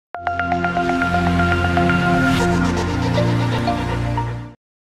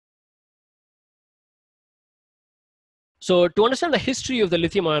So to understand the history of the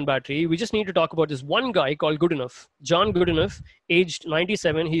lithium ion battery, we just need to talk about this one guy called Goodenough. John Goodenough, aged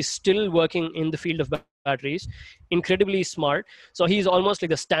 97, he's still working in the field of batteries, incredibly smart. So he's almost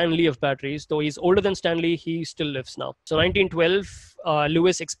like the Stan Lee of batteries. Though he's older than Stan Lee, he still lives now. So 1912,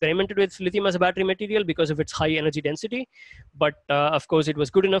 Lewis experimented with lithium as a battery material because of its high energy density. But of course, it was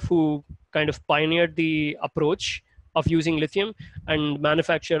Goodenough who kind of pioneered the approach of using lithium and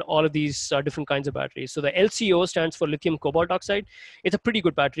manufactured all of these different kinds of batteries. So the LCO stands for lithium cobalt oxide. It's a pretty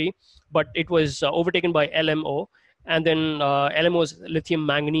good battery, but it was overtaken by LMO. And then LMO is lithium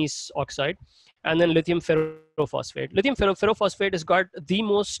manganese oxide, and then lithium ferrophosphate. Lithium ferrophosphate has got the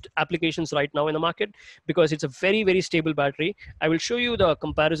most applications right now in the market because it's a very, very stable battery. I will show you the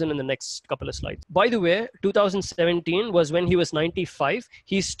comparison in the next couple of slides. By the way, 2017 was when he was 95.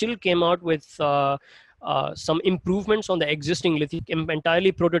 He still came out with some improvements on the existing lithium,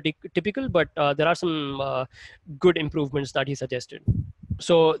 entirely prototypical, but there are some good improvements that he suggested.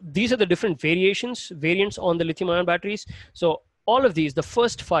 So these are the different variants on the lithium ion batteries. So all of these, the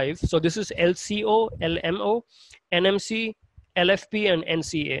first 5, so this is LCO, LMO, NMC, LFP, and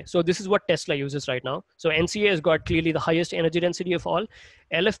NCA. So this is what Tesla uses right now. So NCA has got clearly the highest energy density of all.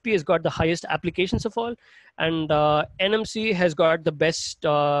 LFP has got the highest applications of all. And NMC has got the best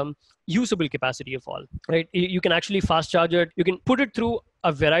usable capacity of all, right? You can actually fast charge it. You can put it through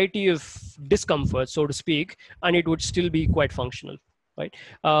a variety of discomfort, so to speak, and it would still be quite functional. Right.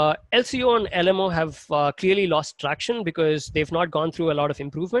 LCO and LMO have clearly lost traction because they've not gone through a lot of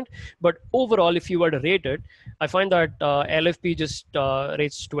improvement. But overall, if you were to rate it, I find that LFP just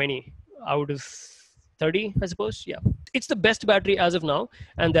rates 20 out of 30, I suppose. Yeah, it's the best battery as of now.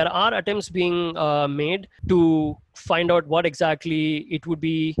 And there are attempts being made to find out what exactly it would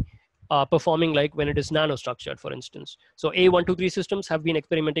be performing like when it is nanostructured, for instance. So A123 systems have been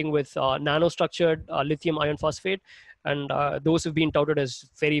experimenting with nanostructured lithium iron phosphate, and those have been touted as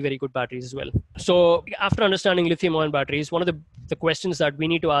very, very good batteries as well. So after understanding lithium ion batteries, one of the questions that we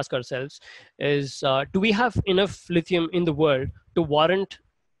need to ask ourselves is, do we have enough lithium in the world to warrant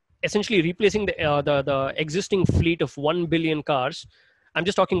essentially replacing the existing fleet of 1 billion cars? I'm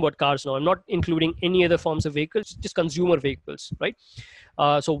just talking about cars now. I'm not including any other forms of vehicles, just consumer vehicles, right?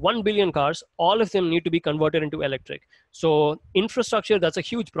 So 1 billion cars, all of them need to be converted into electric. So infrastructure, that's a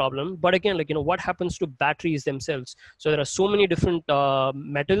huge problem. But again, like, what happens to batteries themselves? So there are so many different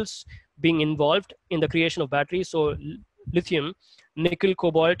metals being involved in the creation of batteries. So lithium, nickel,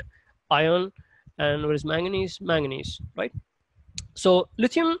 cobalt, iron, and what is manganese? Manganese, right? So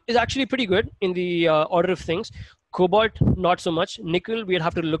lithium is actually pretty good in the order of things. Cobalt, not so much. Nickel, we'd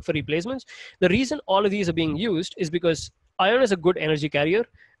have to look for replacements. The reason all of these are being used is because iron is a good energy carrier.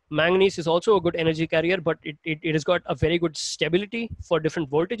 Manganese is also a good energy carrier, but it has got a very good stability for different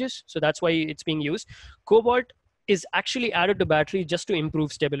voltages. So that's why it's being used. Cobalt is actually added to battery just to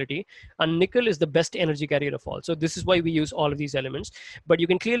improve stability. And nickel is the best energy carrier of all. So this is why we use all of these elements. But you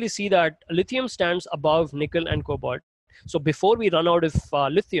can clearly see that lithium stands above nickel and cobalt. So before we run out of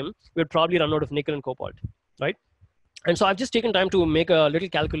lithium, we'd probably run out of nickel and cobalt, right? And so I've just taken time to make a little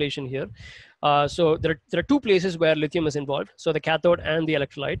calculation here. So there are 2 places where lithium is involved. So the cathode and the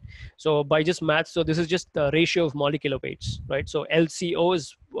electrolyte. So by just math, so this is just the ratio of molecular weights, right? So LCO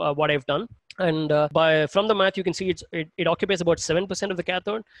is what I've done. And from the math, you can see it occupies about 7% of the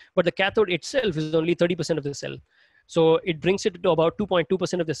cathode, but the cathode itself is only 30% of the cell. So it brings it to about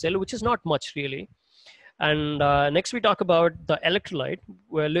 2.2% of the cell, which is not much really. And next we talk about the electrolyte,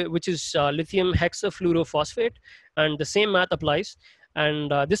 which is lithium hexafluorophosphate, and the same math applies.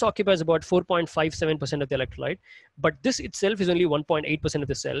 And this occupies about 4.57% of the electrolyte, but this itself is only 1.8% of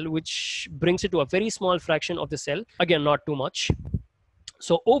the cell, which brings it to a very small fraction of the cell. Again, not too much.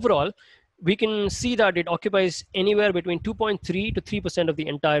 So overall, we can see that it occupies anywhere between 2.3 to 3% of the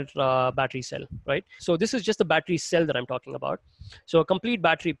entire battery cell, right? So this is just the battery cell that I'm talking about. So a complete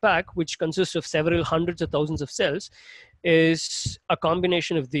battery pack, which consists of several hundreds of thousands of cells, is a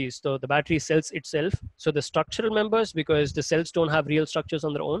combination of these. So the battery cells itself, so the structural members, because the cells don't have real structures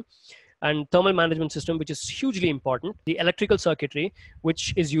on their own, and thermal management system, which is hugely important, the electrical circuitry,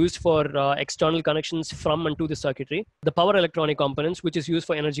 which is used for external connections from and to the circuitry, the power electronic components, which is used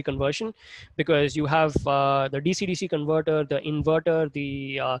for energy conversion, because you have the DC-DC converter, the inverter,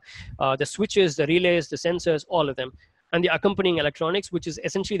 the switches, the relays, the sensors, all of them, and the accompanying electronics, which is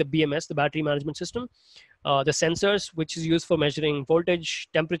essentially the BMS, the battery management system, the sensors, which is used for measuring voltage,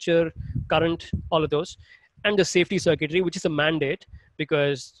 temperature, current, all of those, and the safety circuitry, which is a mandate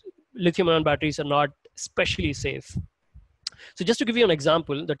because lithium-ion batteries are not especially safe. So just to give you an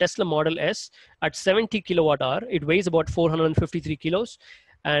example, the Tesla Model S at 70 kilowatt hour, it weighs about 453 kilos.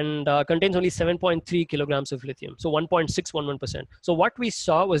 and contains only 7.3 kilograms of lithium, so 1.611%. So what we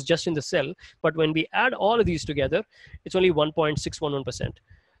saw was just in the cell, but when we add all of these together, it's only 1.611%.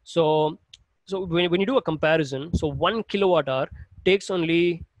 So when you do a comparison, so 1 kWh takes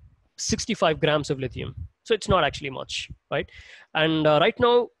only 65 grams of lithium. So it's not actually much, right? And right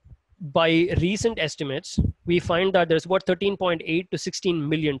now, by recent estimates, we find that there's about 13.8 to 16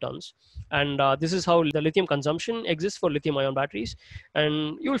 million tons. And this is how the lithium consumption exists for lithium ion batteries.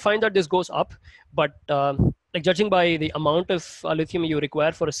 And you will find that this goes up, but like judging by the amount of lithium you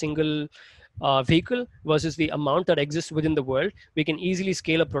require for a single vehicle versus the amount that exists within the world, we can easily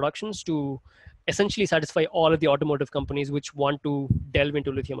scale up productions to essentially satisfy all of the automotive companies which want to delve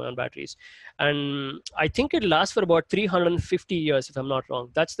into lithium ion batteries. And I think it lasts for about 350 years, if I'm not wrong.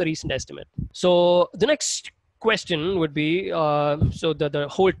 That's the recent estimate. So the next question would be, so the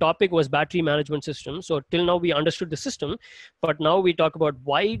whole topic was battery management system. So till now we understood the system, but now we talk about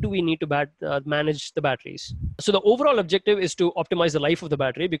why do we need to manage the batteries. So the overall objective is to optimize the life of the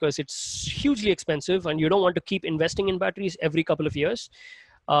battery, because it's hugely expensive and you don't want to keep investing in batteries every couple of years.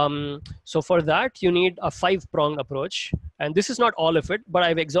 So for that, you need a 5-pronged approach. And this is not all of it, but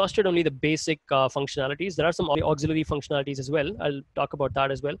I've exhausted only the basic functionalities. There are some auxiliary functionalities as well. I'll talk about that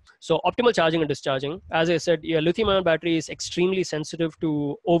as well. So optimal charging and discharging. As I said, your lithium-ion battery is extremely sensitive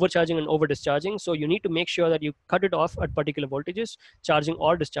to overcharging and over-discharging. So you need to make sure that you cut it off at particular voltages, charging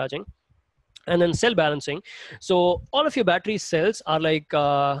or discharging. And then cell balancing. So all of your battery cells are like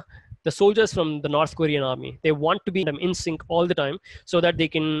the soldiers from the North Korean army. They want to be in sync all the time so that they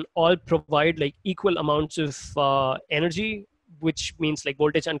can all provide like equal amounts of energy, which means like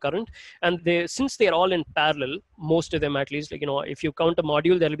voltage and current. And since they're all in parallel, most of them at least, like, if you count a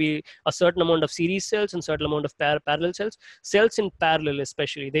module, there'll be a certain amount of series cells and certain amount of parallel cells. Cells in parallel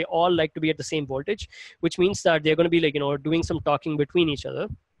especially, they all like to be at the same voltage, which means that they're going to be like, doing some talking between each other.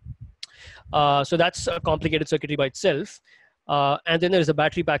 So that's a complicated circuitry by itself. And then there is a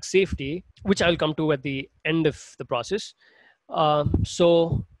battery pack safety, which I'll come to at the end of the process.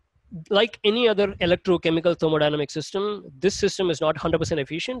 So like any other electrochemical thermodynamic system, this system is not 100%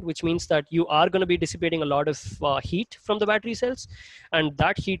 efficient, which means that you are going to be dissipating a lot of heat from the battery cells. And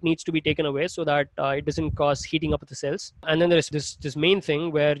that heat needs to be taken away so that it doesn't cause heating up of the cells. And then there's this main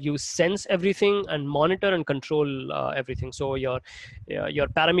thing where you sense everything and monitor and control everything. So your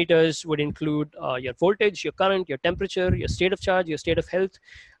parameters would include your voltage, your current, your temperature, your state of charge, your state of health,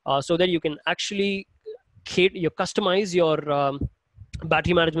 so that you can actually customize your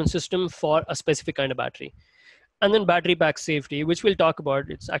battery management system for a specific kind of battery. And then battery pack safety, which we'll talk about.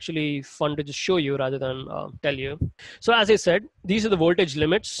 It's actually fun to just show you rather than tell you. So as I said, these are the voltage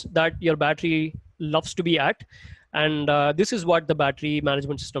limits that your battery loves to be at. And this is what the battery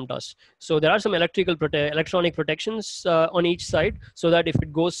management system does. So there are some electronic protections on each side, so that if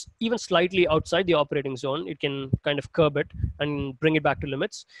it goes even slightly outside the operating zone, it can kind of curb it and bring it back to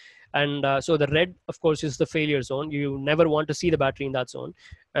limits. And so the red, of course, is the failure zone. You never want to see the battery in that zone.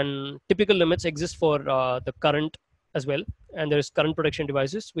 And typical limits exist for the current as well. And there's current protection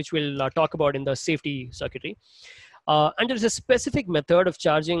devices, which we'll talk about in the safety circuitry. And there's a specific method of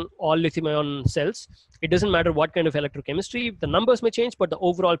charging all lithium-ion cells. It doesn't matter what kind of electrochemistry. The numbers may change, but the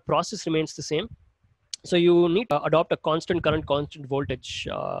overall process remains the same. So you need to adopt a constant current, constant voltage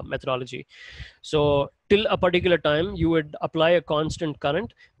methodology. So till a particular time, you would apply a constant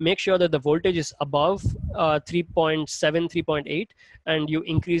current, make sure that the voltage is above 3.7, 3.8, and you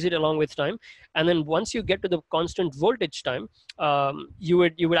increase it along with time. And then once you get to the constant voltage time, you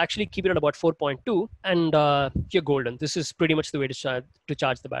would actually keep it at about 4.2, and you're golden. This is pretty much the way to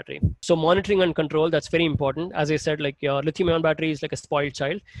charge the battery. So monitoring and control, that's very important. As I said, like your lithium-ion battery is like a spoiled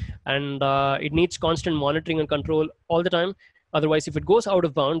child, and it needs constant monitoring and control all the time. Otherwise, if it goes out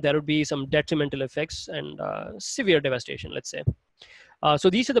of bound, there would be some detrimental effects and severe devastation, let's say. So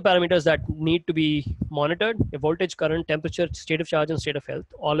these are the parameters that need to be monitored: your voltage, current, temperature, state of charge, and state of health,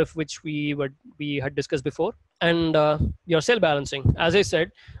 all of which we had discussed before. And your cell balancing. As I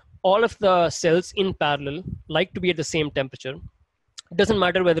said, all of the cells in parallel like to be at the same temperature. It doesn't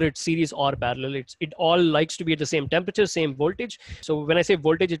matter whether it's series or parallel. It all likes to be at the same temperature, same voltage. So when I say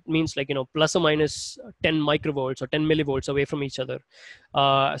voltage, it means like, plus or minus 10 microvolts or 10 millivolts away from each other,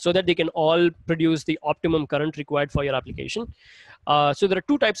 so that they can all produce the optimum current required for your application. So there are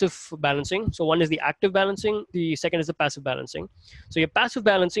two types of balancing. So one is the active balancing. The second is the passive balancing. So your passive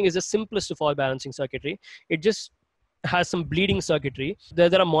balancing is the simplest of all balancing circuitry. It just has some bleeding circuitry.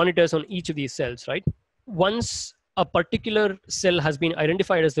 There are monitors on each of these cells, right? Once a particular cell has been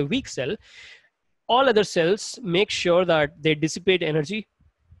identified as the weak cell, all other cells make sure that they dissipate energy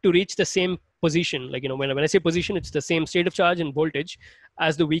to reach the same position. Like, when I say position, it's the same state of charge and voltage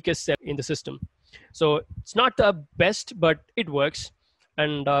as the weakest cell in the system. So it's not the best, but it works.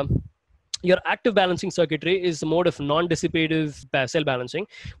 And your active balancing circuitry is a mode of non-dissipative cell balancing,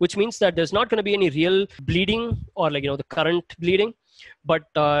 which means that there's not going to be any real bleeding or the current bleeding, but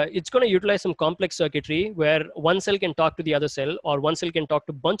it's going to utilize some complex circuitry where one cell can talk to the other cell, or one cell can talk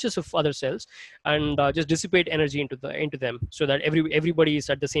to bunches of other cells, and just dissipate energy into them, so that everybody is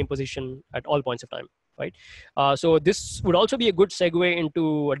at the same position at all points of time, right? So this would also be a good segue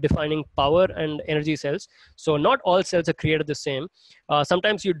into defining power and energy cells. So not all cells are created the same.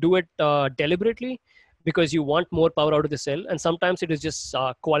 Sometimes you do it deliberately because you want more power out of the cell, and sometimes it is just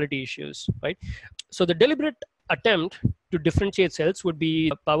quality issues, right? So the deliberate attempt to differentiate cells would be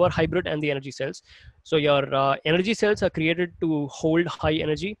power, hybrid, and the energy cells. So your energy cells are created to hold high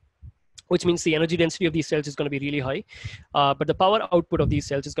energy, which means the energy density of these cells is going to be really high, but the power output of these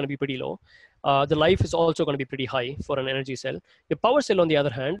cells is going to be pretty low. The life is also going to be pretty high for an energy cell. The power cell, on the other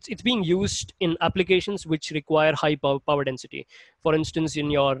hand, it's being used in applications which require high power density. For instance,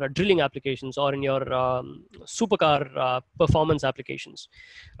 in your drilling applications, or in your supercar performance applications,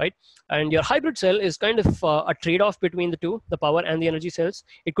 right? And your hybrid cell is kind of a trade-off between the two, the power and the energy cells.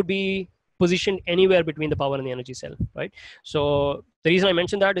 It could be positioned anywhere between the power and the energy cell, right? So the reason I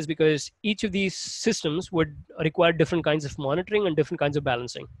mentioned that is because each of these systems would require different kinds of monitoring and different kinds of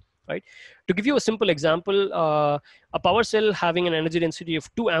balancing, right? To give you a simple example, a power cell having an energy density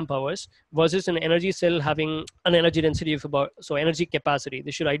of 2 amp hours versus an energy cell having an energy density of energy capacity.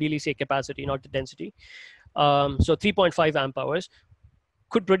 They should ideally say capacity, not the density. So 3.5 amp hours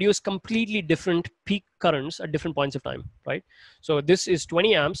could produce completely different peak currents at different points of time, right? So this is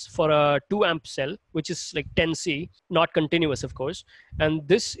 20 amps for a 2 amp cell, which is like 10C, not continuous, of course. And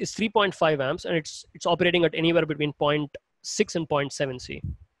this is 3.5 amps, and it's operating at anywhere between 0.6 and 0.7C.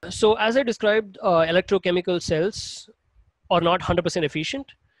 So as I described, electrochemical cells are not 100%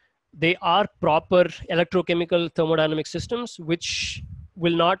 efficient. They are proper electrochemical thermodynamic systems, which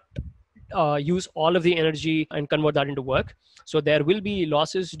will not use all of the energy and convert that into work. So there will be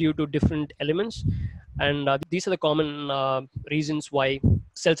losses due to different elements. And these are the common reasons why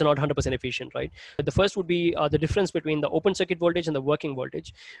cells are not 100% efficient, right? The first would be the difference between the open circuit voltage and the working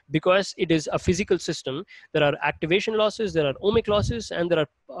voltage. Because it is a physical system, there are activation losses, there are ohmic losses, and there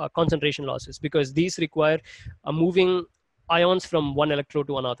are concentration losses, because these require moving ions from one electrode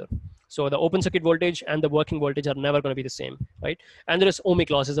to another. So the open circuit voltage and the working voltage are never going to be the same, right? And there is ohmic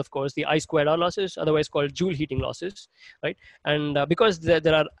losses, of course, the I2R losses, otherwise called Joule heating losses, right? And because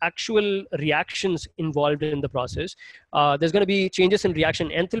there are actual reactions involved in the process, there's going to be changes in reaction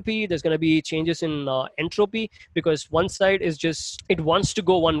enthalpy, there's going to be changes in entropy, because one side is just, it wants to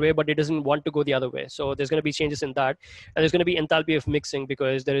go one way, but it doesn't want to go the other way. So there's going to be changes in that. And there's going to be enthalpy of mixing,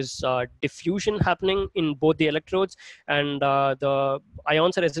 because there is diffusion happening in both the electrodes, and the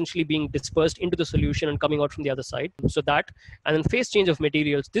ions are essentially being dispersed into the solution and coming out from the other side. So that, and then phase change of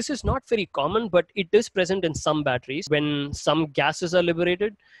materials. This is not very common, but it is present in some batteries when some gases are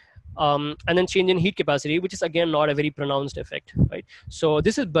liberated. And then change in heat capacity, which is again not a very pronounced effect, right? So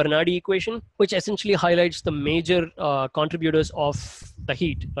this is Bernardi equation, which essentially highlights the major contributors of the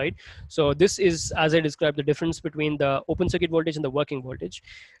heat, right? So this is, as I described, the difference between the open circuit voltage and the working voltage.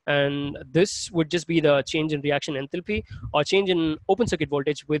 And this would just be the change in reaction enthalpy or change in open circuit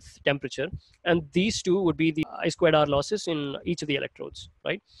voltage with temperature. And these two would be the I2R losses in each of the electrodes,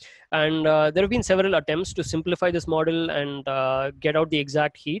 right? And there have been several attempts to simplify this model and get out the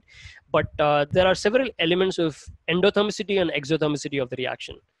exact heat. But there are several elements of endothermicity and exothermicity of the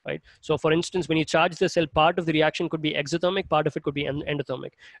reaction, right? So for instance, when you charge the cell, part of the reaction could be exothermic, part of it could be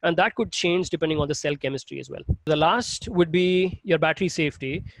endothermic. And that could change depending on the cell chemistry as well. The last would be your battery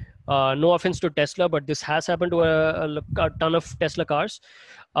safety. No offense to Tesla, but this has happened to a ton of Tesla cars.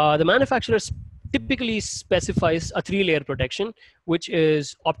 The manufacturers typically specifies a 3-layer protection, which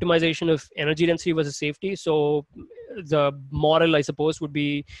is optimization of energy density versus safety. So the moral, I suppose, would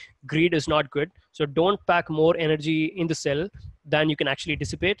be greed is not good. So don't pack more energy in the cell than you can actually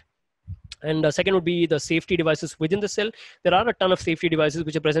dissipate. And the second would be the safety devices within the cell. There are a ton of safety devices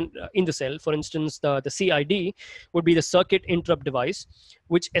which are present in the cell. For instance, the CID would be the circuit interrupt device,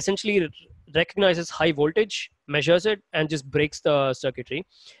 which essentially recognizes high voltage, measures it, and just breaks the circuitry.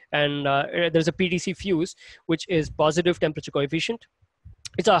 And there's a PTC fuse, which is positive temperature coefficient.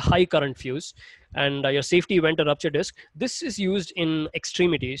 It's a high current fuse. And your safety event or rupture disk. This is used in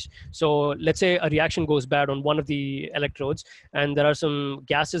extremities. So let's say a reaction goes bad on one of the electrodes, and there are some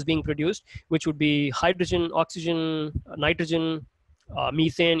gases being produced, which would be hydrogen, oxygen, nitrogen,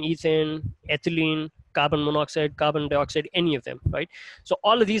 methane, ethane, ethylene, carbon monoxide, carbon dioxide, any of them, right? So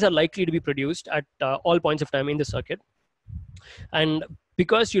all of these are likely to be produced at all points of time in the circuit. And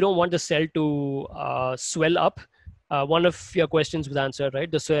because you don't want the cell to swell up, one of your questions was answered, right?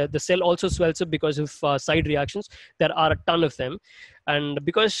 The cell also swells up because of side reactions. There are a ton of them. And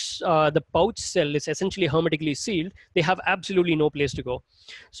because the pouch cell is essentially hermetically sealed, they have absolutely no place to go.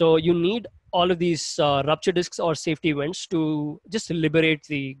 So you need all of these rupture discs or safety vents to just liberate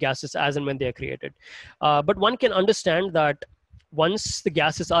the gases as and when they are created. But one can understand that once the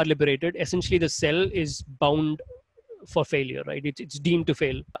gases are liberated, essentially the cell is bound for failure, right? It's deemed to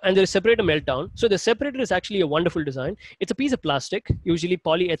fail. And there is separator meltdown. So the separator is actually a wonderful design. It's a piece of plastic, usually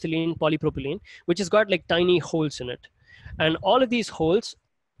polyethylene, polypropylene, which has got like tiny holes in it. And all of these holes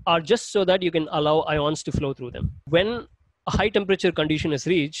are just so that you can allow ions to flow through them. When a high temperature condition is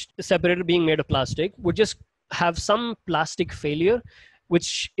reached, the separator being made of plastic would just have some plastic failure,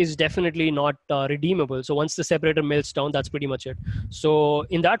 which is definitely not redeemable. So once the separator melts down, that's pretty much it. So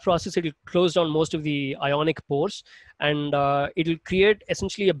in that process, it will close down most of the ionic pores, and it will create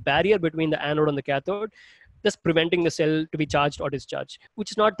essentially a barrier between the anode and the cathode, thus preventing the cell to be charged or discharged,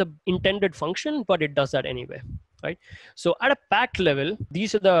 which is not the intended function, but it does that anyway, right? So at a packed level,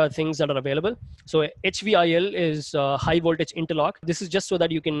 these are the things that are available. So HVIL is high voltage interlock. This is just so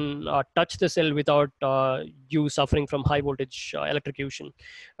that you can touch the cell without you suffering from high voltage electrocution,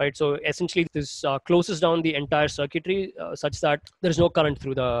 right? So essentially this closes down the entire circuitry such that there's no current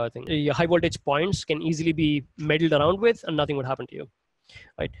through the thing. The high voltage points can easily be meddled around with and nothing would happen to you,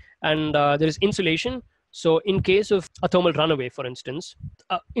 right? And there is insulation. So in case of a thermal runaway, for instance,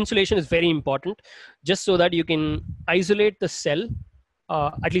 insulation is very important just so that you can isolate the cell,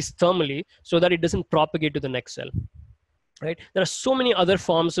 at least thermally, so that it doesn't propagate to the next cell. Right? There are so many other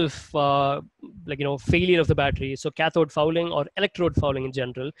forms of failure of the battery. So cathode fouling or electrode fouling in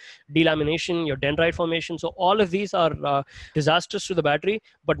general, delamination, your dendrite formation. So all of these are disastrous to the battery,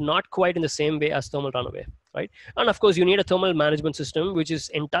 but not quite in the same way as thermal runaway, right? And of course, you need a thermal management system which is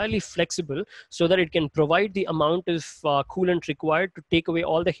entirely flexible so that it can provide the amount of coolant required to take away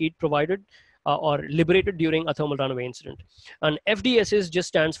all the heat provided or liberated during a thermal runaway incident. And FDSS just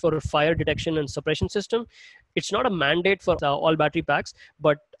stands for Fire Detection and Suppression System. It's not a mandate for all battery packs,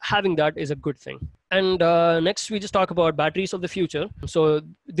 but having that is a good thing. And next, we just talk about batteries of the future. So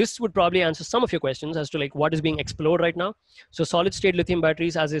this would probably answer some of your questions as to like what is being explored right now. So solid state lithium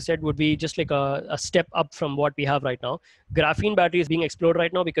batteries, as I said, would be just like a step up from what we have right now. Graphene batteries being explored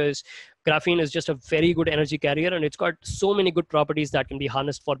right now because graphene is just a very good energy carrier and it's got so many good properties that can be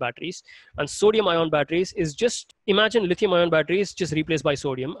harnessed for batteries. And sodium ion batteries is just, imagine lithium ion batteries just replaced by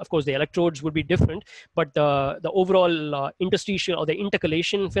sodium. Of course, the electrodes would be different, but the overall interstitial or the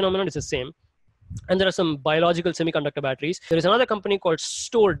intercalation phenomenon is the same. And there are some biological semiconductor batteries. There is another company called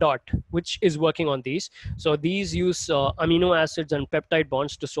StoreDot, which is working on these. So these use amino acids and peptide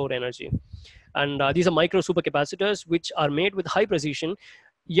bonds to store energy. And these are micro supercapacitors, which are made with high precision,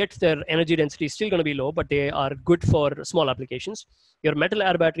 yet their energy density is still going to be low, but they are good for small applications. Your metal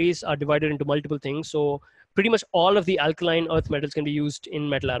air batteries are divided into multiple things. So pretty much all of the alkaline earth metals can be used in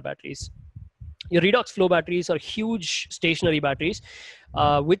metal air batteries. Your redox flow batteries are huge stationary batteries,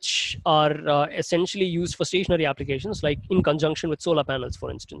 which are essentially used for stationary applications, like in conjunction with solar panels,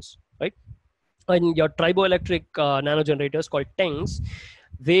 for instance, right? And your triboelectric nano generators called TENGs,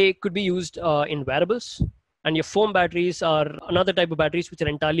 they could be used in wearables. And your foam batteries are another type of batteries which are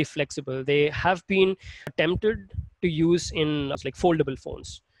entirely flexible. They have been attempted to use in like foldable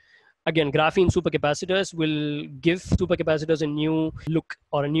phones. Again, graphene supercapacitors will give supercapacitors a new look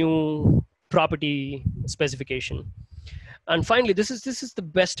or a new property specification. And finally, this is the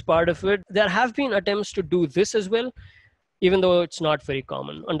best part of it. There have been attempts to do this as well, even though it's not very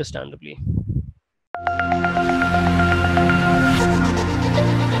common, understandably.